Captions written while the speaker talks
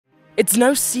It's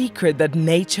no secret that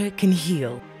nature can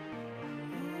heal.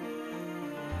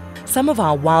 Some of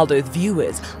our Wildearth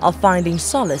viewers are finding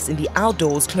solace in the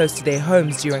outdoors close to their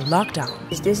homes during lockdown.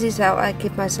 This is how I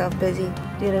keep myself busy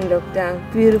during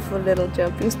lockdown. Beautiful little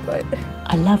jumping spot.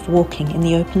 I love walking in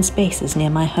the open spaces near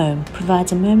my home.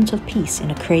 Provides a moment of peace in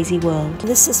a crazy world.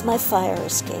 This is my fire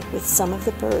escape with some of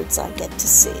the birds I get to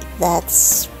see.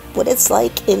 That's what it's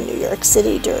like in New York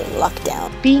City during lockdown.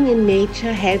 Being in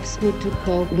nature helps me to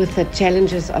cope with the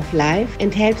challenges of life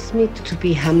and helps me to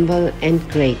be humble and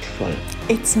grateful.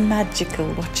 It's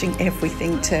magical watching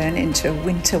everything turn into a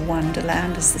winter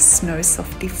wonderland as the snow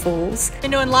softly falls.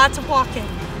 Been doing lots of walking,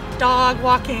 dog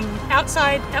walking,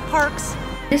 outside at parks.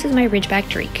 This is my Ridgeback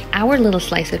Drake. Our little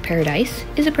slice of paradise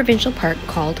is a provincial park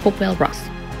called Hopewell Ross.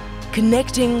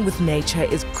 Connecting with nature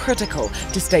is critical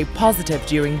to stay positive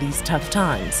during these tough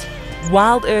times.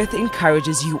 Wildearth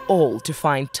encourages you all to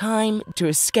find time to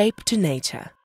escape to nature.